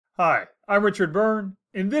Hi, I'm Richard Byrne.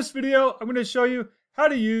 In this video, I'm going to show you how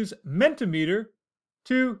to use Mentimeter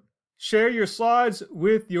to share your slides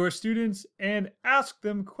with your students and ask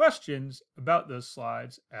them questions about those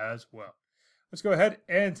slides as well. Let's go ahead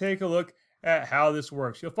and take a look at how this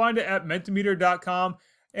works. You'll find it at Mentimeter.com,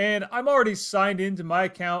 and I'm already signed into my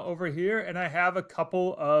account over here, and I have a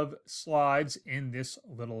couple of slides in this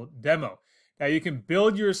little demo. Now you can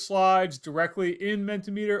build your slides directly in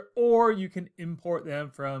Mentimeter, or you can import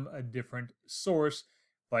them from a different source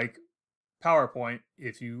like PowerPoint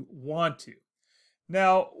if you want to.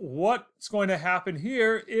 Now what's going to happen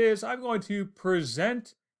here is I'm going to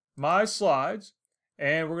present my slides,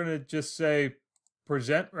 and we're going to just say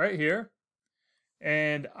present right here.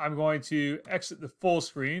 And I'm going to exit the full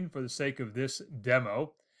screen for the sake of this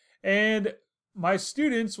demo. And my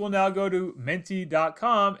students will now go to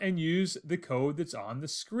menti.com and use the code that's on the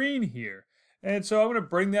screen here. And so I'm going to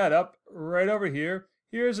bring that up right over here.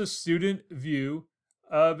 Here's a student view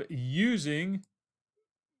of using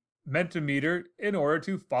Mentimeter in order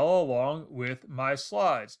to follow along with my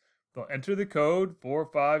slides. They'll enter the code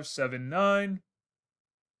 4579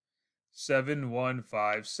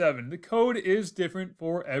 7157. The code is different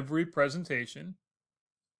for every presentation.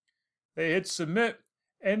 They hit submit,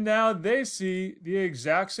 and now they see the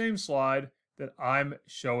exact same slide that I'm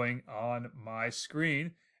showing on my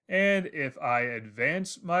screen. And if I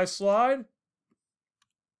advance my slide,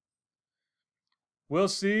 we'll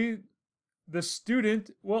see the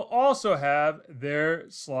student will also have their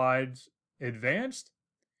slides advanced,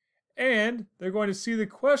 and they're going to see the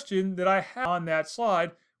question that I have on that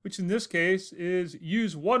slide, which in this case is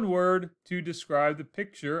use one word to describe the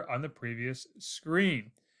picture on the previous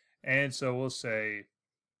screen. And so we'll say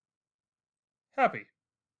happy.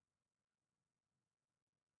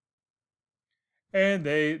 And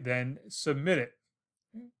they then submit it.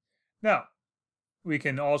 Now, we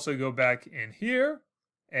can also go back in here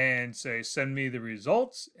and say send me the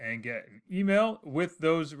results and get an email with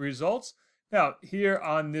those results. Now, here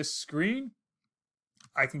on this screen,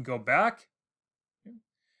 I can go back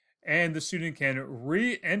and the student can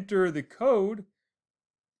re-enter the code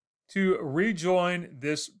to rejoin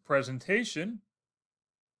this presentation.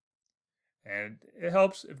 And it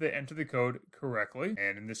helps if they enter the code correctly.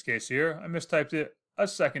 And in this case here, I mistyped it a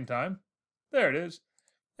second time. There it is.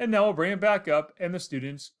 And now we'll bring it back up, and the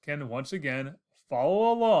students can once again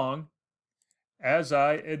follow along as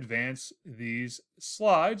I advance these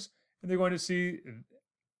slides. And they're going to see,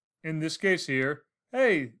 in this case here,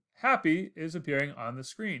 hey, happy is appearing on the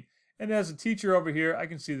screen. And as a teacher over here, I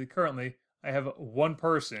can see that currently I have one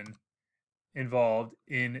person involved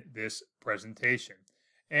in this presentation.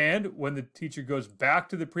 And when the teacher goes back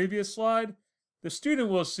to the previous slide, the student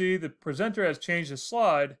will see the presenter has changed the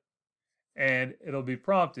slide, and it'll be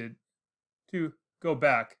prompted to go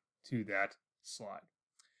back to that slide.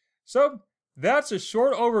 So that's a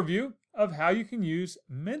short overview of how you can use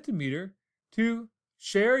Mentimeter to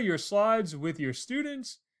share your slides with your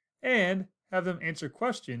students and have them answer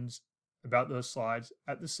questions about those slides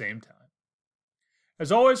at the same time.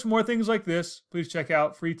 As always, for more things like this, please check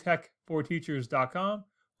out freetech4teachers.com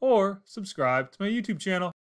or subscribe to my YouTube channel.